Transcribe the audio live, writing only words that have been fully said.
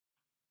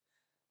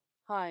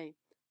Hi,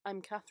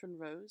 I'm Catherine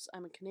Rose.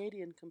 I'm a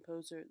Canadian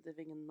composer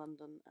living in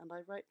London and I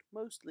write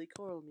mostly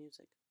choral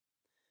music.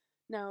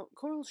 Now,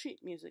 choral sheet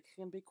music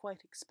can be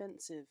quite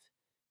expensive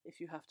if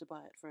you have to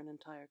buy it for an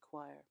entire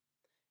choir.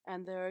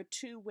 And there are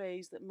two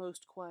ways that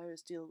most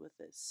choirs deal with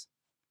this.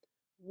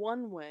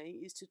 One way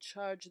is to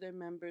charge their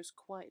members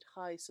quite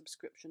high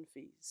subscription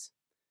fees.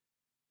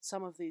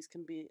 Some of these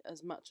can be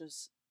as much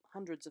as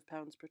hundreds of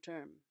pounds per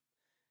term.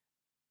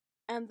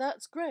 And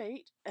that's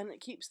great, and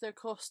it keeps their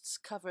costs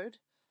covered,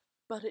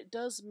 but it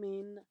does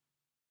mean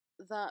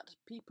that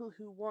people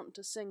who want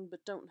to sing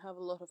but don't have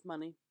a lot of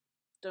money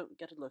don't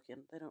get a look in.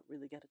 They don't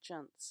really get a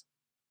chance.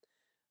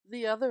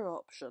 The other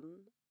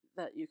option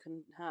that you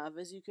can have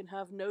is you can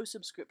have no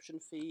subscription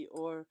fee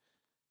or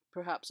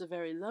perhaps a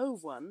very low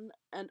one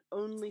and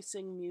only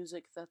sing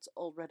music that's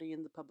already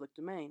in the public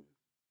domain.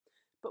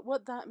 But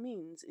what that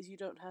means is you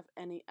don't have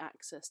any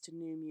access to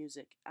new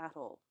music at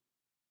all.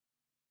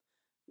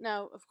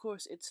 Now, of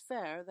course, it's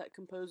fair that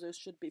composers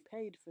should be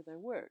paid for their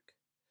work,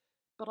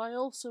 but I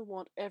also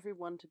want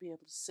everyone to be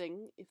able to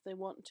sing if they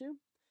want to,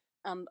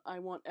 and I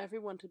want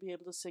everyone to be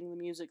able to sing the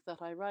music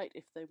that I write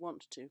if they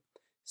want to.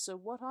 So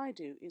what I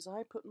do is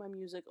I put my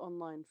music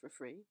online for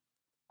free.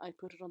 I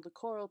put it on the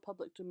Choral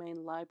Public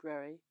Domain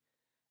library,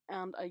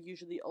 and I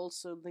usually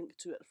also link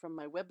to it from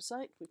my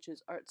website, which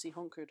is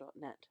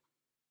artsyhonker.net.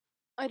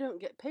 I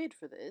don't get paid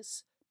for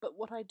this, but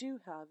what I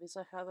do have is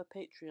I have a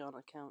Patreon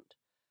account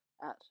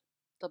at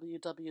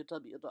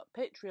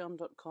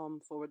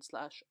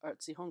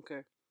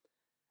www.patreon.com/artsyhonker.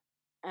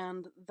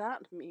 And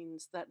that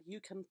means that you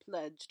can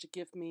pledge to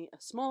give me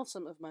a small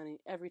sum of money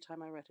every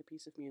time I write a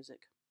piece of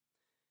music.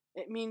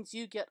 It means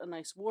you get a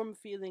nice warm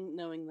feeling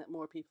knowing that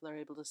more people are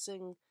able to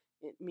sing.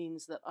 It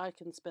means that I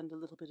can spend a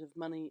little bit of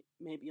money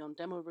maybe on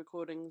demo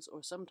recordings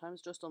or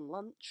sometimes just on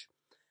lunch.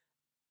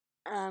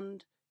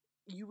 And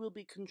you will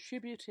be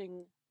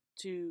contributing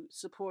to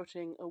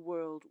supporting a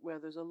world where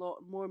there's a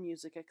lot more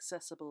music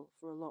accessible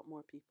for a lot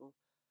more people.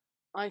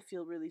 I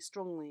feel really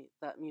strongly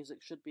that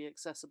music should be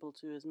accessible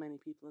to as many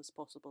people as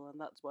possible, and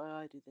that's why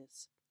I do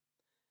this.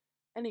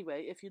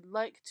 Anyway, if you'd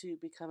like to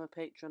become a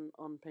patron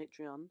on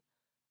Patreon,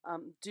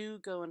 do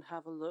go and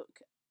have a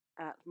look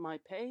at my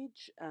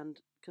page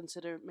and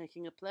consider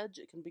making a pledge.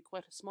 It can be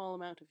quite a small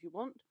amount if you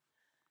want.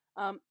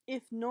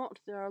 If not,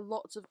 there are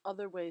lots of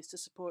other ways to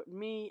support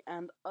me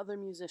and other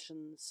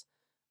musicians.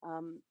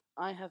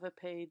 I have a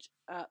page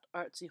at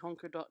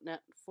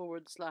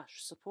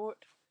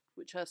artsyhonker.net/support,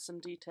 which has some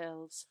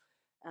details,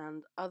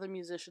 and other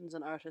musicians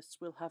and artists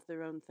will have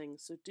their own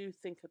things, so do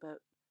think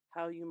about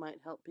how you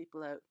might help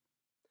people out.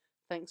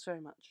 Thanks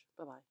very much.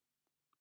 Bye bye.